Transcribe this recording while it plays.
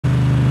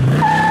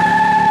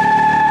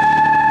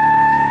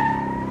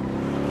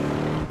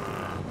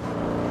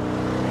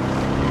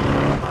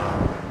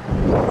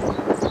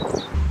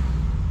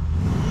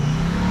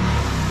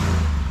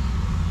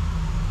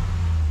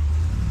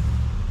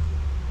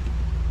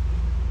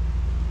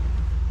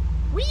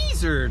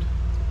Wizard!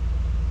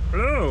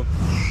 Hello!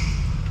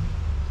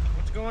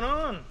 What's going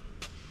on?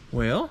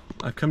 Well,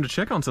 I've come to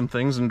check on some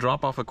things and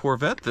drop off a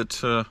Corvette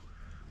that, well,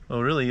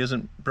 really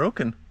isn't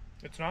broken.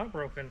 It's not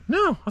broken.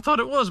 No, I thought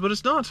it was, but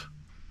it's not.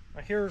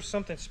 I hear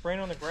something spraying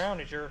on the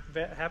ground. Is your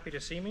vet happy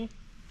to see me?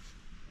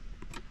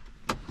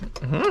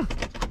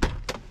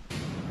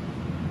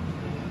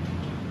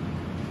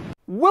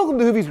 Welcome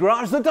to Hoovie's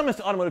Garage, the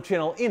dumbest automotive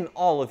channel in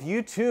all of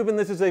YouTube, and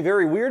this is a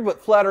very weird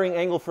but flattering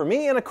angle for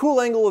me and a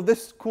cool angle of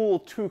this cool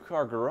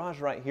two-car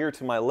garage right here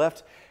to my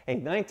left, a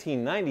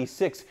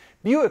 1996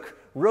 Buick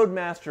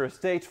Roadmaster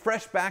Estate,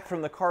 fresh back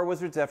from the Car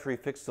Wizards after he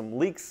fixed some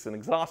leaks, an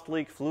exhaust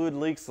leak, fluid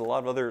leaks, a lot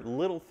of other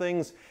little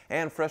things,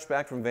 and fresh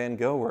back from Van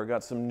Gogh where I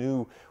got some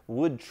new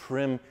wood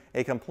trim,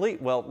 a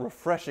complete, well,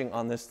 refreshing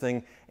on this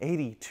thing,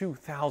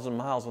 82,000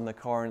 miles on the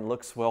car and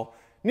looks, well,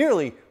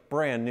 nearly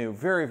brand new.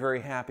 Very,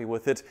 very happy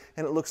with it.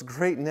 And it looks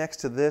great next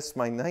to this,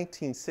 my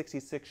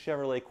 1966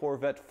 Chevrolet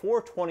Corvette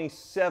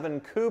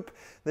 427 Coupe.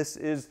 This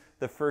is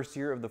the first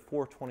year of the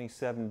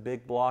 427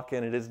 big block,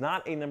 and it is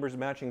not a numbers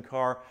matching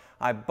car.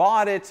 I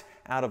bought it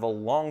out of a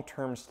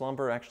long-term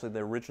slumber. Actually, the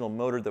original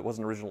motor that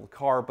wasn't original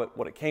car, but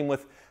what it came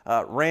with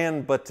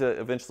ran, but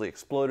eventually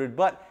exploded.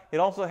 But it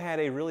also had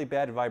a really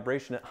bad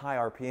vibration at high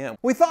RPM.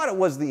 We thought it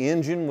was the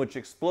engine which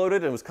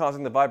exploded and was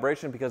causing the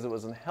vibration because it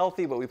was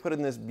unhealthy, but we put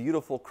in this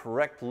beautiful,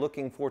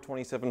 correct-looking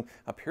 427,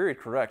 a period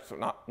correct, so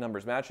not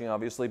numbers matching,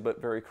 obviously, but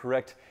very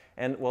correct.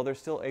 And, well, there's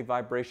still a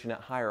vibration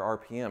at higher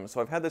RPM. So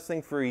I've had this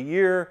thing for a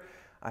year.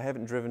 I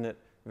haven't driven it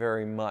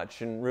very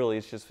much, and really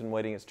it's just been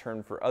waiting its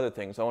turn for other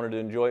things. I wanted to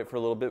enjoy it for a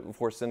little bit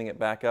before sending it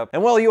back up.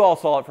 And well, you all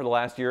saw it for the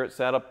last year. It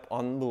sat up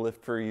on the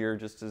lift for a year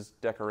just as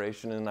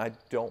decoration, and I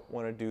don't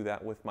want to do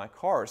that with my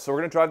car. So we're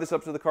going to drive this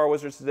up to the Car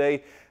Wizards today,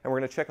 and we're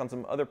going to check on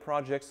some other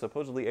projects.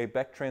 Supposedly a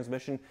Beck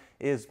transmission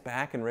is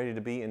back and ready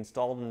to be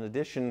installed. In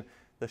addition,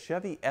 the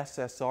Chevy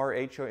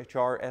SSR,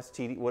 HHR,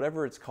 STD,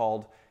 whatever it's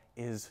called,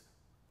 is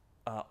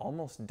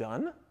almost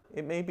done.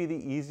 It may be the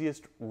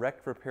easiest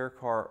wrecked repair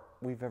car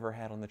we've ever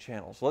had on the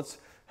channel. So let's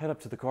head up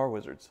to the Car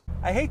Wizards.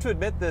 I hate to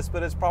admit this,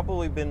 but it's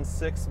probably been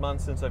 6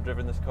 months since I've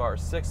driven this car.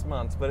 6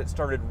 months, but it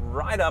started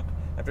right up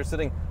after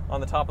sitting on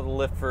the top of the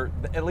lift for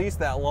at least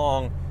that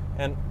long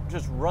and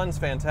just runs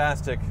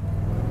fantastic.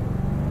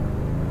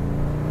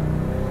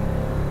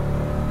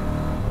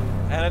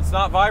 And it's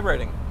not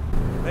vibrating.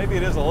 Maybe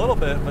it is a little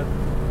bit, but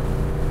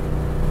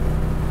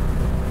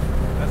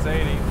that's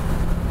 80.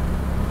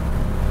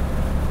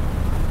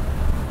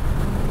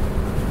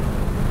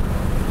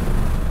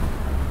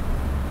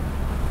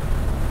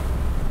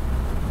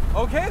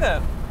 Okay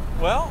then,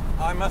 well,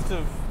 I must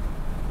have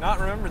not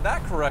remembered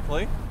that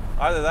correctly.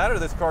 Either that or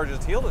this car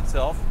just healed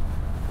itself.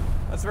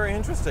 That's very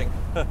interesting.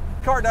 The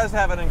car does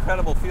have an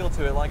incredible feel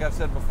to it. Like I've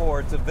said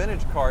before, it's a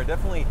vintage car. It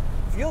definitely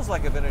feels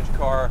like a vintage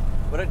car,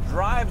 but it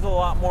drives a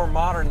lot more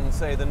modern,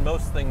 than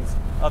most things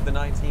of the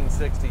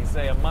 1960s.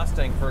 Say a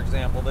Mustang, for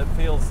example, that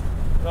feels,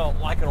 well,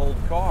 like an old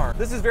car.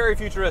 This is very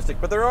futuristic,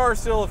 but there are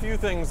still a few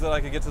things that I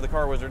could get to the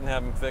Car Wizard and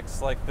have them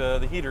fix, like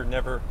the heater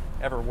never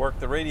ever worked.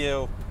 The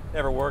radio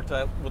never worked.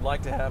 I would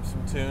like to have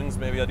some tunes.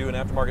 Maybe I'll do an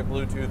aftermarket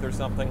Bluetooth or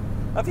something.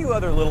 A few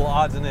other little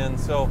odds and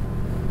ends, so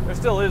there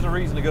still is a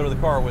reason to go to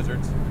the Car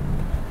Wizards.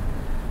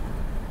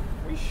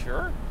 Are we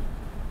sure?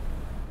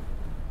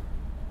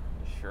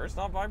 You sure it's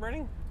not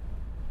vibrating?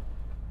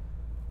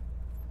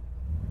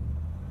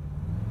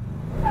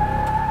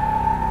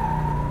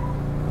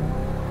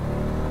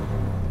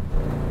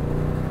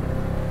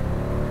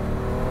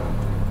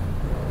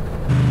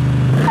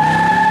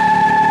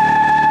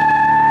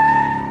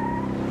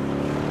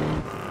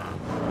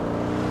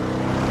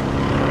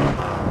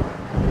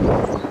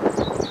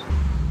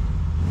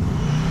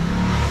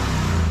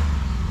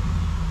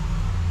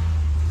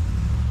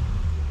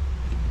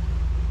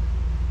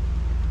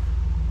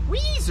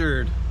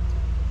 Wizard!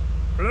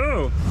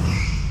 Hello!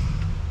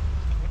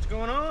 What's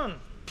going on?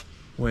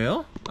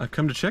 Well, I've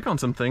come to check on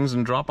some things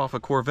and drop off a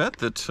Corvette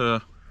that,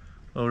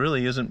 well,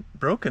 really isn't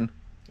broken.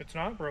 It's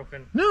not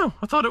broken. No,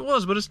 I thought it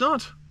was, but it's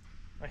not.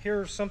 I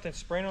hear something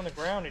spraying on the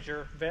ground. Is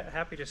your vet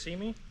happy to see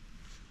me?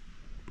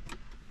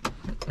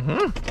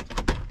 Here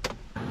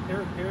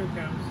it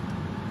comes.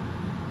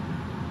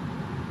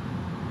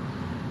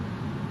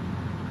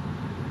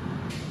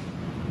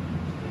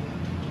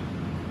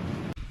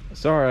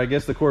 Sorry, I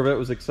guess the Corvette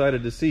was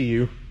excited to see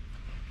you.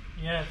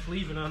 Yeah, it's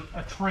leaving a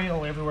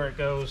trail everywhere it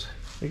goes.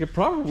 We could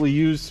probably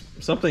use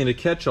something to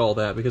catch all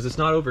that because it's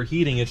not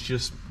overheating, it's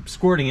just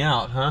squirting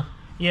out, huh?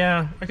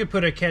 Yeah, I could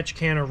put a catch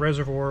can or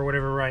reservoir or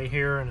whatever right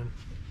here and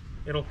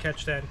it'll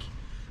catch that.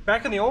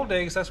 Back in the old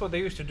days, that's what they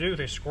used to do.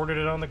 They squirted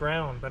it on the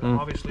ground, but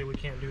obviously we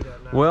can't do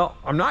that now. Well,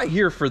 I'm not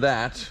here for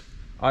that.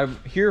 I'm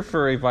here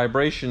for a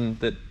vibration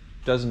that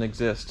doesn't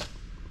exist.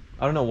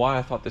 I don't know why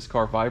I thought this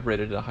car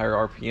vibrated at a higher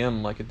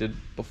RPM like it did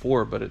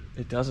before, but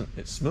it doesn't.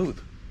 It's smooth.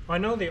 I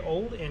know the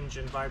old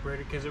engine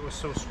vibrated because it was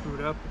so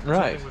screwed up.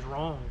 Right. Something was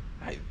wrong.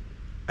 I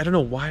don't know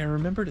why I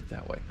remembered it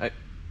that way.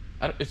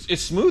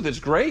 It's smooth, it's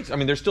great. I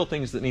mean, there's still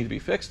things that need to be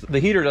fixed. The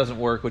heater doesn't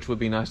work, which would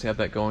be nice to have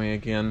that going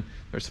again.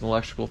 There's some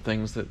electrical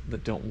things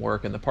that don't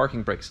work, and the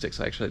parking brake sticks,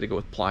 I actually had to go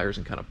with pliers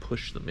and kind of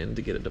push them in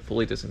to get it to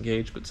fully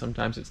disengage, but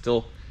sometimes it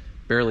still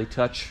barely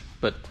touch.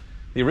 But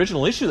the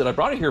original issue that I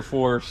brought it here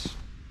for,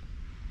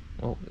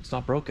 well, it's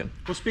not broken.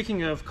 Well,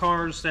 speaking of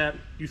cars that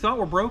you thought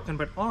were broken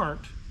but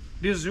aren't,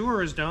 the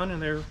Azure is done and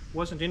there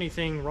wasn't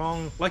anything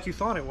wrong like you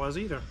thought it was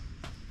either.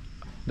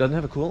 Doesn't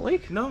have a coolant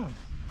leak? No.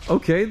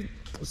 Okay.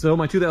 So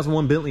my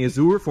 2001 Bentley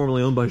Azure,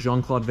 formerly owned by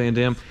Jean-Claude Van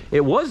Damme, it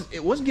was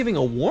giving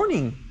a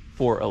warning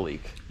for a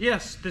leak.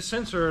 Yes, the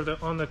sensor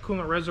on the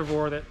coolant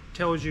reservoir that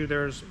tells you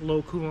there's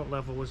low coolant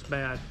level was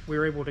bad. We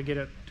were able to get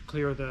it to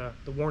clear the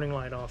warning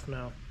light off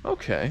now.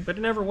 Okay. But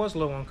it never was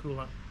low on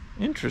coolant.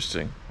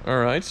 Interesting. All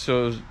right,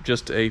 so it was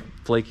just a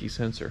flaky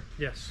sensor.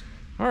 Yes.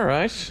 All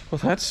right. Well,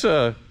 that's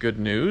good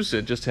news.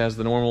 It just has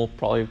the normal,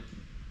 probably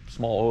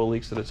small oil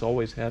leaks that it's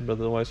always had, but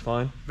otherwise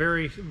fine.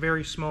 Very,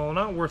 very small.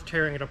 Not worth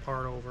tearing it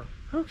apart over.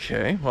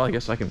 Okay. Well, I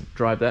guess I can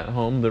drive that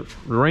home. The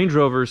Range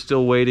Rover is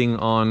still waiting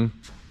on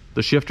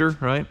the shifter,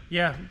 right?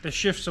 Yeah, the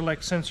shift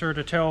select sensor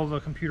to tell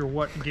the computer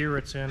what gear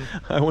it's in.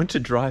 I went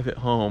to drive it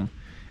home,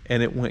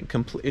 and it went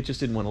it just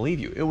didn't want to leave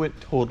you. It went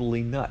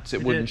totally nuts.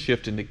 It wouldn't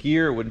shift into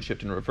gear. It wouldn't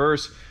shift in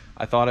reverse.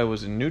 I thought I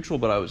was in neutral,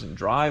 but I was in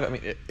drive. I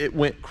mean, it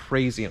went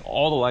crazy, and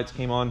all the lights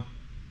came on.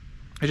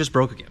 It just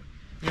broke again.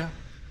 Yeah.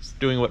 It's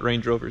doing what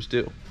Range Rovers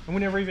do. And we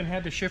never even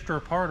had the shifter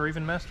apart or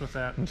even messed with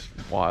that. It's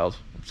wild.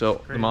 So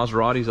Crazy. The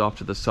Maserati's off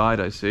to the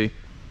side, I see.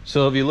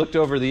 So have you looked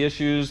over the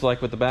issues,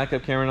 like with the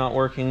backup camera not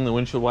working, the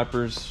windshield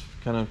wipers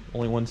kind of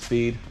only one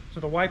speed? So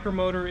the wiper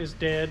motor is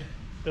dead.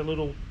 The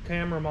little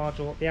camera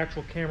module, the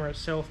actual camera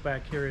itself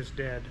back here is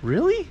dead.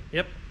 Really?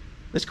 Yep.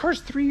 This car's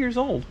 3 years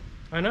old.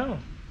 I know,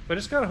 but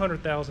it's got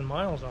 100,000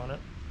 miles on it.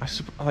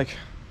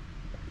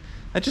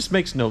 That just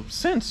makes no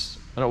sense.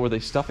 I don't know, were they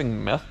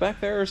stuffing meth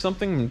back there or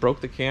something and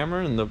broke the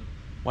camera and the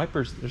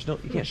wipers?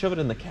 You can't shove it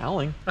in the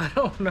cowling. I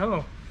don't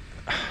know.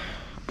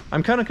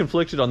 I'm kind of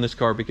conflicted on this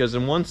car because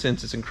in one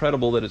sense it's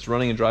incredible that it's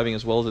running and driving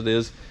as well as it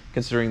is,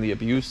 considering the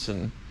abuse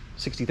and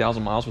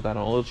 60,000 miles without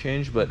an oil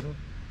change, but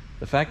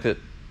the fact that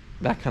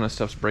that kind of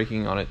stuff's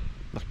breaking on it,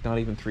 like not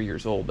even 3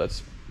 years old,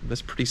 that's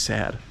pretty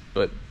sad.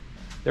 But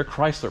they're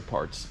Chrysler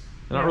parts.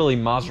 They're not really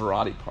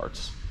Maserati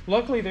parts.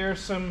 Luckily, there's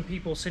some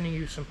people sending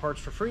you some parts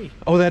for free.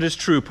 Oh, that is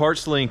true.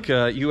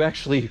 PartsLink, you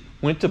actually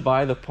went to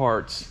buy the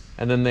parts,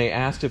 and then they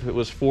asked if it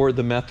was for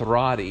the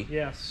Maserati.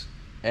 Yes.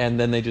 And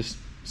then they just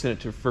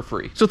sent it for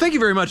free. So thank you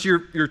very much.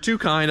 You're too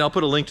kind. I'll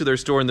put a link to their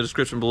store in the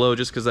description below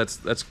just because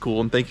that's cool.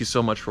 And thank you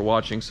so much for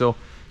watching. So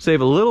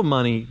save a little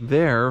money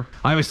there.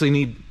 I obviously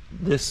need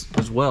this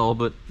as well,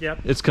 but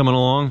it's coming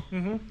along.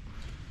 Mm-hmm.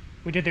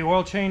 We did the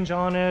oil change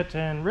on it,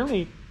 and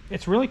really,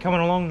 it's really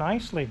coming along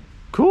nicely.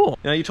 Cool.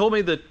 Now, you told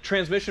me the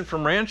transmission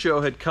from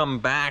Rancho had come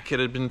back. It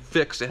had been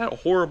fixed. It had a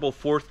horrible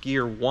fourth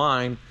gear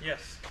whine.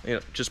 Yes. You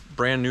know, just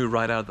brand new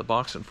right out of the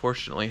box,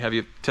 unfortunately. Have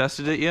you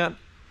tested it yet?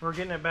 We're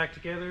getting it back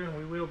together, and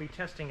we will be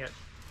testing it.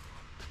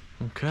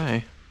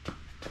 Okay.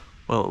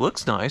 Well, it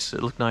looks nice.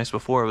 It looked nice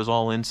before. It was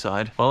all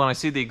inside. Well, and I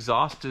see the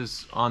exhaust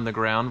is on the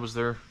ground. Was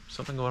there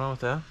something going on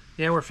with that?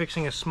 Yeah, we're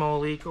fixing a small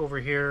leak over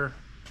here.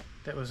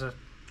 That was you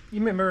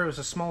remember it was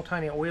a small,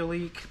 tiny oil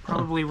leak,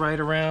 probably right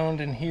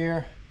around in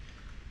here.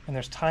 And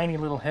there's tiny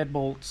little head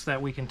bolts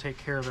that we can take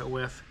care of it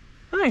with.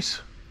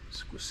 Nice.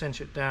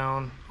 Cinch it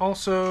down.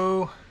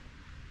 Also,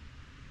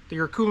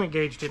 your coolant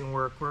gauge didn't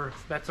work.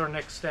 That's our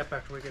next step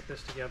after we get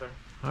this together.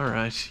 All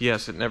right.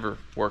 Yes, it never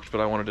worked,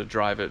 but I wanted to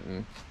drive it,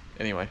 and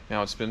anyway,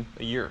 now it's been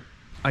a year.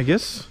 I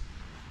guess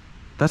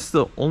that's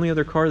the only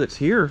other car that's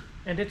here.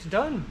 And it's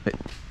done.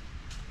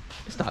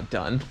 It's not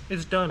done.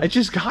 It's done. I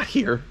just got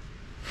here.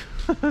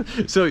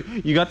 So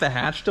you got the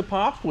hatch to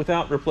pop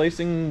without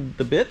replacing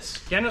the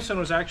bits? Dennison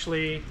was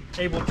actually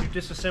able to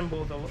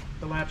disassemble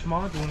the latch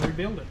module and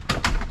rebuild it.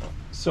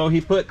 So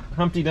he put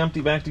Humpty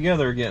Dumpty back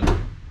together again.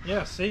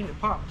 Yeah, see, it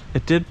popped.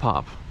 It did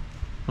pop.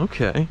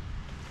 Okay.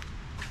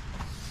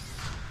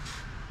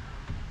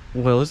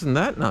 Well, isn't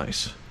that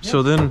nice? Yep.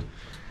 So then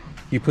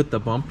you put the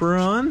bumper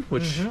on,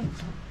 which,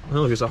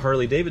 oh, there's a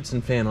Harley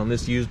Davidson fan on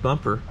this used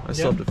bumper. I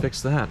still have to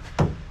fix that.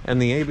 And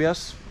the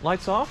ABS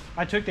lights off?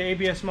 I took the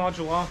ABS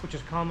module off, which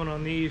is common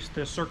on these.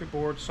 The circuit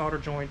board solder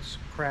joints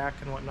crack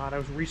and whatnot. I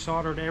was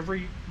resoldered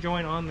every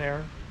joint on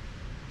there.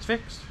 It's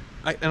fixed.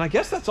 And I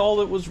guess that's all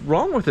that was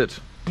wrong with it.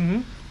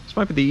 This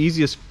might be the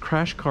easiest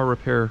crash car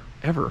repair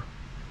ever.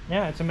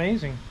 Yeah, it's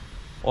amazing.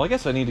 Well, I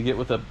guess I need to get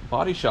with a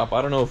body shop.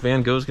 I don't know if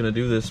Van Gogh's going to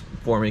do this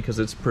for me because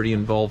it's pretty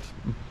involved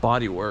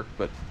body work,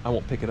 but I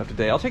won't pick it up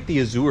today. I'll take the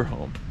Azure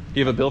home. Do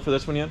you have a bill for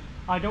this one yet?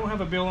 I don't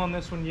have a bill on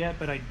this one yet,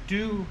 but I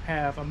do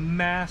have a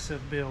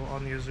massive bill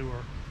on the Azure.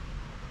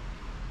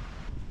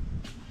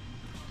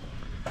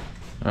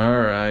 All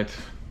right.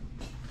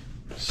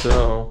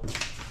 So,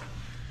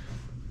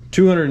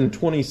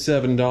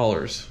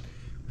 $227.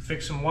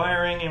 Fixed some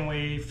wiring, and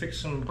we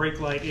fixed some brake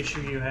light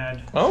issue you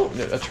had. Oh,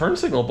 a turn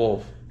signal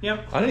bulb.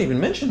 Yep. I didn't even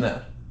mention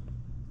that.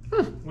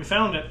 We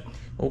found it.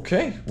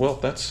 Okay, well,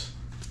 that's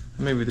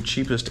maybe the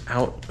cheapest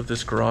out of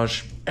this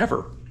garage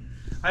ever.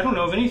 I don't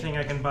know of anything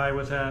I can buy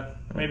with that.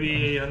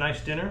 Maybe a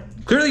nice dinner?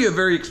 Clearly you have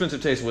very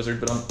expensive taste, Wizard,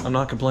 but I'm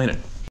not complaining.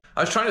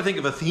 I was trying to think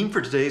of a theme for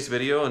today's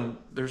video, and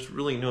there's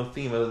really no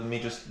theme other than me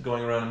just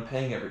going around and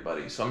paying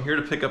everybody. So I'm here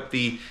to pick up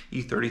the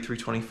E30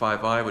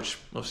 325i, which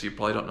most of you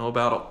probably don't know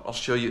about. I'll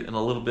show you in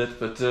a little bit,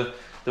 but the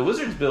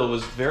Wizard's bill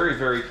was very,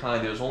 very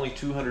kind. It was only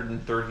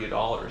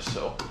 $230,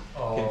 so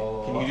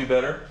can you do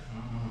better?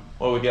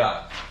 What do we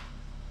got?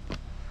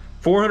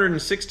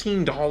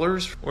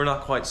 $416. We're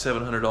not quite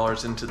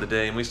 $700 into the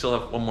day, and we still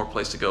have one more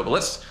place to go, but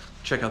let's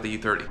check out the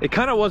E30. It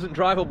kind of wasn't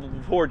drivable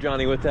before,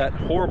 Johnny, with that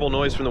horrible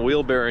noise from the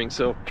wheel bearing,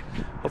 so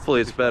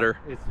hopefully it's better.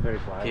 It's very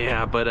quiet.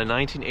 Yeah, but a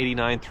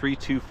 1989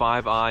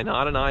 325i,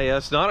 not an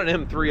IS, not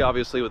an M3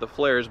 obviously with the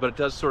flares, but it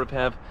does sort of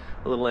have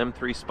a little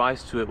M3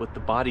 spice to it with the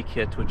body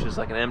kit, which is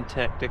like an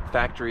M-Tech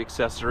factory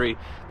accessory.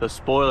 The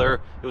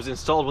spoiler, it was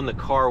installed when the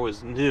car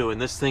was new,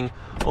 and this thing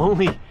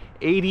only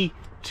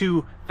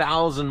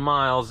 82,000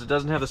 miles. It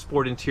doesn't have the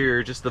sport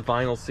interior, just the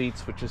vinyl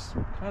seats, which is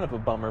kind of a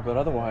bummer, but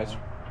otherwise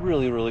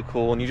really, really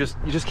cool. And you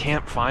just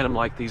can't find them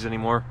like these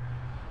anymore.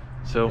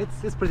 So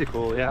it's pretty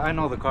cool. Yeah, I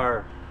know the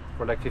car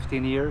for like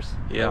 15 years.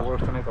 Yeah, I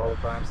worked on it all the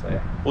time. So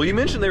yeah. Well, you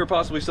mentioned they were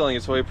possibly selling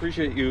it, so I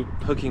appreciate you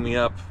hooking me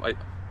up. I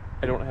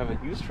don't have a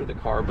use for the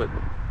car, but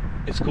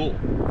it's cool.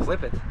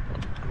 Flip it.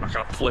 I'm not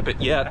gonna flip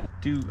it yet. I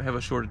do have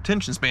a short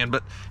attention span,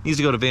 but it needs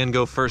to go to Van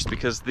Gogh first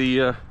because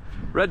the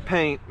red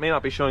paint may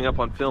not be showing up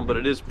on film, but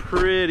it is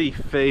pretty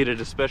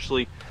faded,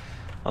 especially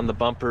on the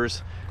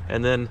bumpers.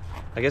 And then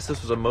I guess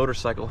this was a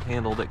motorcycle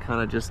handle that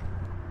kind of just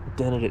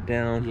dented it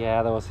down.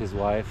 Yeah, that was his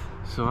wife.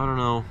 So I don't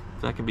know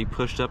if that can be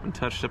pushed up and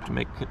touched up to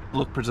make it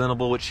look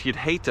presentable, which you'd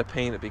hate to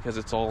paint it because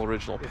it's all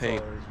original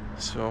paint.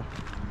 So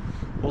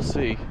we'll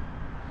see.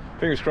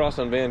 Fingers crossed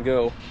on Van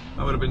Gogh.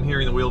 I would have been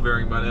hearing the wheel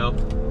bearing by now.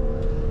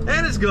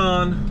 And it's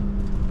gone.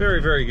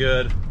 Very, very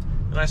good.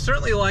 And I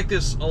certainly like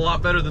this a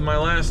lot better than my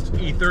last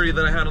E30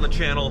 that I had on the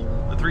channel,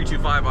 the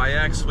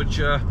 325iX, which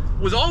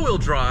was all-wheel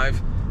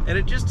drive, and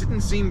it just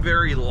didn't seem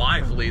very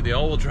lively. The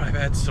all-wheel drive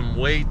had some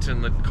weight,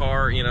 and the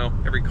car, you know,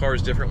 every car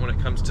is different when it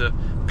comes to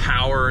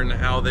power and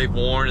how they've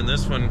worn, and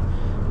this one,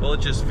 well,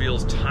 it just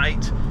feels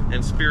tight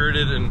and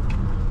spirited, and,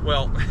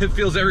 well, it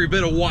feels every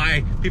bit of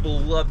why people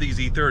love these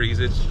E30s.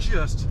 It's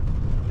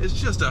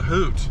just a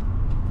hoot.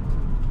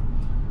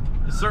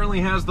 It certainly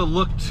has the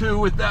look, too,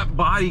 with that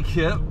body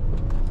kit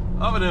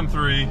of an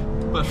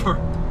M3, but for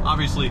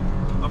obviously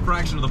a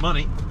fraction of the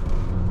money.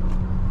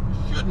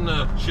 Shouldn't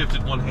have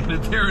shifted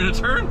one-handed there in a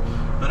turn.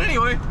 But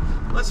anyway,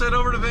 let's head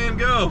over to Van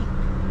Gogh.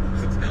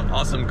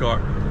 Awesome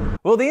car.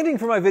 Well, the ending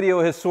for my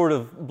video has sort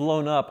of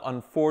blown up,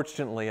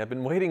 unfortunately. I've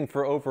been waiting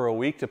for over a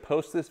week to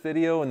post this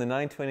video, and the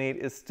 928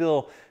 is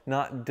still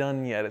not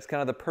done yet. It's kind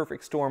of the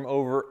perfect storm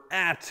over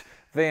at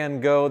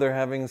Van Gogh. They're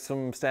having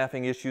some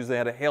staffing issues. They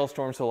had a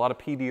hailstorm, so a lot of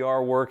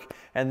PDR work,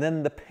 and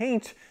then the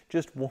paint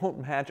just won't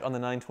match on the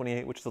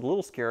 928, which is a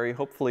little scary.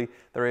 Hopefully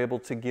they're able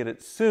to get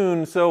it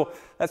soon. So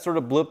that sort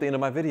of blew up the end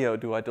of my video.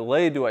 Do I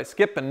delay? Do I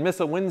skip and miss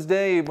a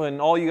Wednesday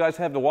when all you guys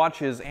have to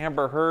watch is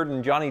Amber Heard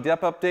and Johnny Depp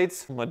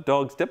updates? My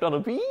dog stepped on a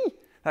bee?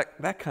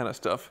 That kind of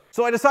stuff.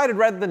 So I decided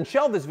rather than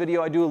shelve this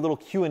video, I do a little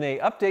Q&A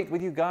update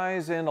with you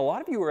guys, and a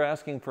lot of you were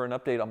asking for an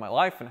update on my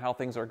life and how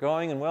things are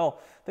going, and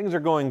well, things are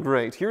going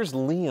great. Here's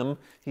Liam.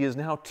 He is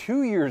now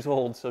 2 years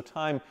old, so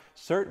time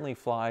certainly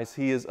flies.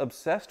 He is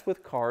obsessed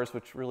with cars,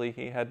 which really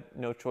he had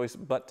no choice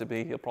but to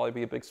be. He'll probably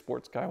be a big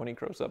sports guy when he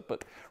grows up,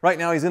 but right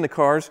now he's into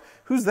cars.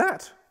 Who's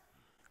that?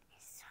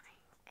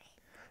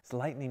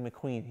 Lightning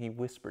McQueen, he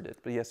whispered it.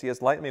 But yes, he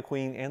has Lightning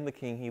McQueen and the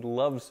King. He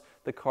loves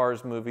the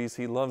Cars movies.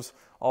 He loves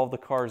all the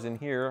cars in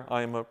here.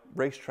 I am a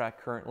racetrack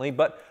currently,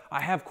 but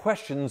I have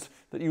questions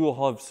that you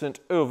will have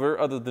sent over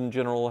other than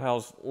general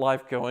how's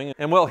life going.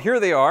 And well, here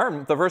they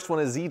are. The first one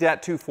is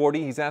ZDAT240.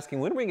 He's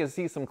asking, when are we going to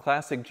see some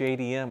classic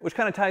JDM? Which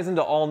kind of ties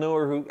into All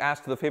Knower, who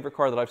asked the favorite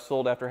car that I've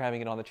sold after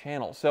having it on the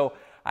channel. So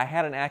I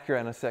had an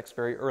Acura NSX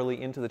very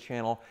early into the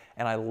channel,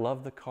 and I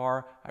love the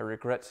car. I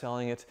regret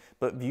selling it,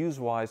 but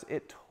views-wise,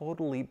 it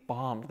totally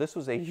bombed. This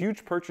was a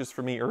huge purchase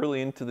for me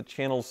early into the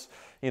channel's,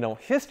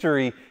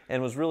 history,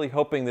 and was really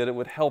hoping that it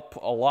would help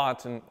a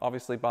lot. And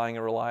obviously, buying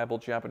a reliable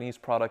Japanese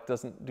product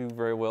doesn't do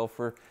very well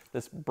for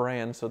this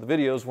brand, so the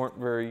videos weren't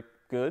very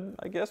good,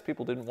 I guess.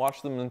 People didn't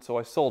watch them, and so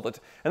I sold it.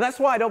 And that's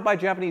why I don't buy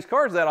Japanese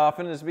cars that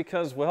often, is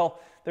because, well,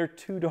 they're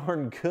too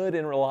darn good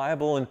and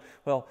reliable and,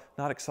 well,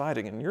 not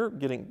exciting. And you're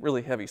getting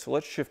really heavy, so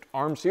let's shift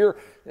arms here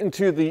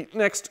into the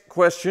next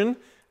question,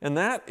 and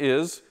that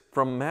is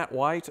from Matt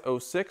White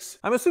 06.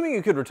 I'm assuming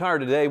you could retire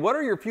today. What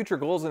are your future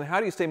goals, and how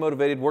do you stay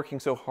motivated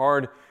working so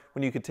hard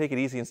when you could take it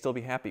easy and still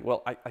be happy?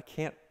 Well, I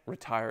can't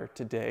retire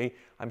today.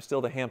 I'm still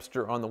the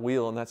hamster on the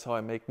wheel, and that's how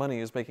I make money,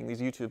 is making these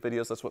YouTube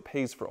videos. That's what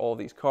pays for all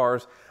these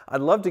cars.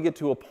 I'd love to get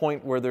to a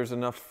point where there's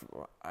enough,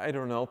 I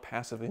don't know,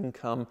 passive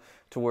income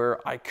to where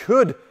I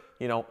could,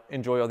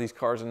 enjoy all these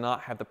cars and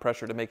not have the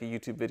pressure to make a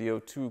YouTube video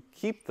to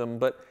keep them.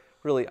 But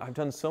really, I've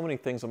done so many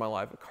things in my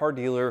life. A car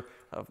dealer,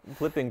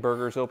 flipping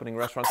burgers, opening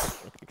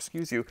restaurants,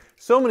 excuse you.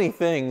 So many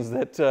things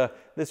that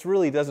this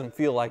really doesn't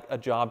feel like a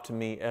job to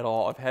me at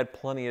all. I've had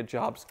plenty of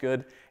jobs,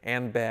 good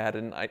and bad,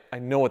 and I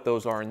know what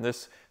those are, and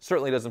this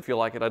certainly doesn't feel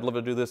like it. I'd love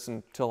to do this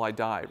until I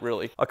die,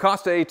 really.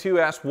 Acosta A2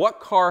 asks, what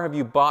car have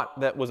you bought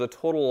that was a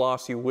total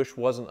loss you wish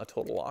wasn't a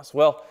total loss?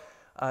 Well,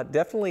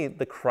 definitely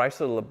the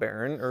Chrysler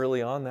LeBaron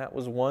early on. That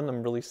was one.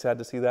 I'm really sad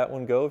to see that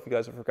one go. If you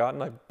guys have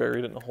forgotten, I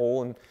buried it in a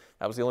hole, and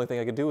that was the only thing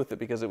I could do with it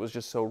because it was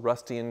just so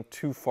rusty and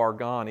too far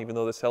gone, even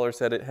though the seller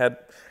said it had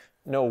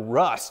no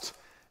rust.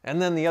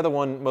 And then the other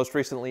one most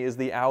recently is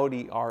the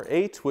Audi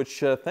R8, which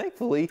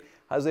thankfully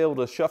I was able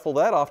to shuffle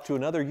that off to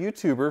another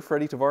YouTuber,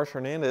 Freddie Tavares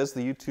Hernandez,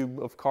 the YouTube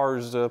of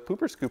Cars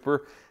Pooper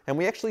Scooper, and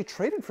we actually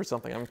traded for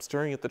something. I'm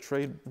staring at the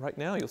trade right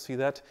now. You'll see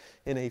that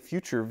in a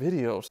future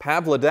video.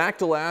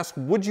 Pavlodactyl asks,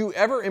 would you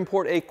ever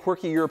import a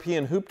quirky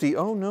European hoopty?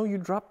 Oh no, you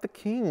dropped the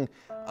king.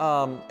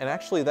 And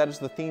actually that is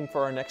the theme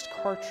for our next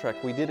car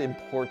trek. We did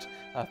import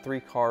 3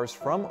 cars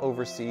from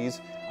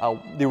overseas.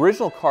 The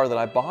original car that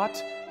I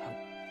bought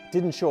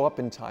didn't show up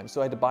in time,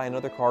 so I had to buy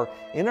another car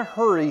in a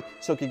hurry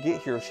so it could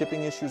get here.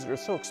 Shipping issues are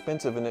so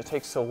expensive and it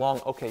takes so long.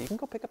 Okay, you can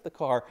go pick up the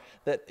car.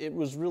 That it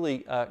was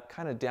really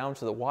kind of down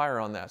to the wire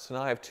on that. So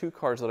now I have 2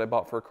 cars that I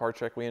bought for a car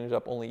check. We ended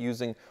up only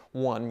using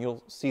 1.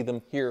 You'll see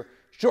them here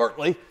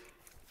shortly.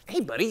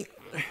 Hey, buddy.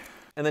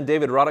 And then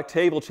David Roddick,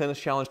 Table Tennis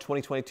Challenge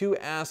 2022,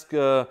 asked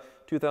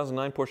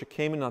 2009 Porsche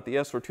Cayman, not the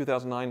S, or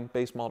 2009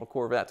 base model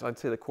Corvette. I'd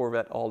say the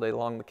Corvette all day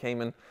long. The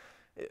Cayman,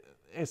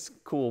 it's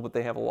cool, but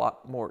they have a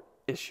lot more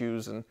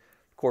issues, and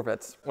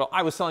Corvettes, well,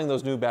 I was selling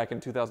those new back in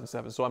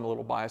 2007, so I'm a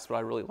little biased, but I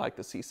really like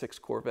the C6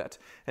 Corvette.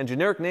 And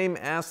Generic Name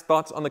asks,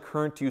 thoughts on the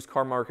current used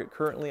car market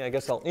currently? I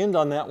guess I'll end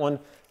on that one.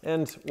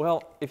 And,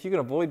 well, if you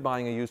can avoid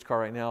buying a used car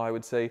right now, I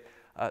would say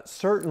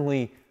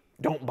certainly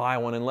don't buy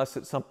one unless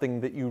it's something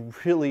that you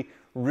really,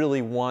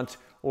 really want,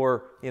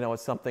 or, you know,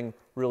 it's something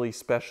really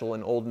special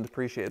and old and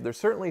depreciated. There's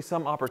certainly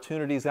some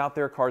opportunities out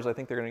there. Cars, I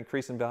think they're going to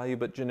increase in value,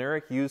 but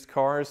generic used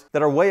cars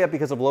that are way up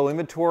because of low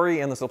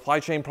inventory and the supply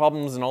chain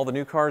problems and all the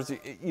new cars,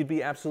 you'd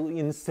be absolutely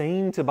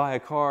insane to buy a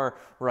car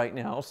right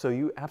now. So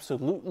you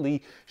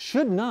absolutely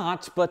should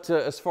not. But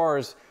as far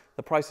as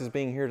the prices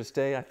being here to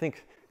stay, I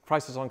think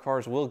prices on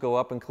cars will go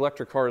up, and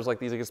collector cars like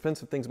these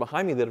expensive things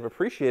behind me that have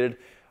appreciated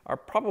are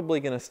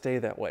probably going to stay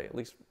that way, at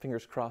least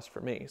fingers crossed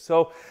for me.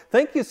 So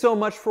thank you so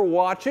much for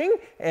watching,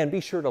 and be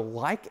sure to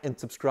like and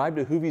subscribe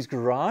to Hoovie's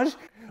Garage.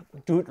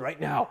 Do it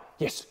right now.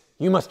 Yes,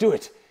 you must do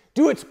it.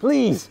 Do it,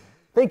 please.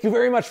 Thank you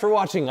very much for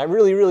watching. I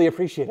really, really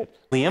appreciate it.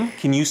 Liam,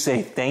 can you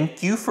say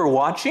thank you for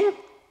watching?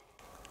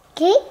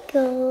 Thank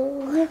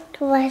you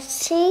for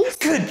watching.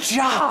 Good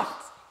job.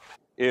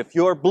 If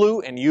you're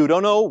blue and you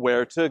don't know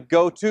where to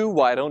go to,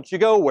 why don't you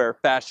go where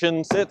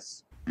fashion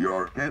sits?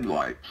 Your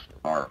headlights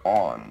are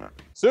on.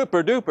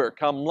 Super duper,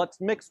 come let's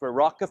mix where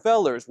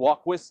Rockefellers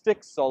walk with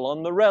sticks, all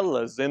on the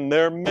rellas in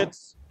their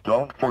midst.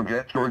 Don't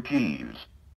forget your keys.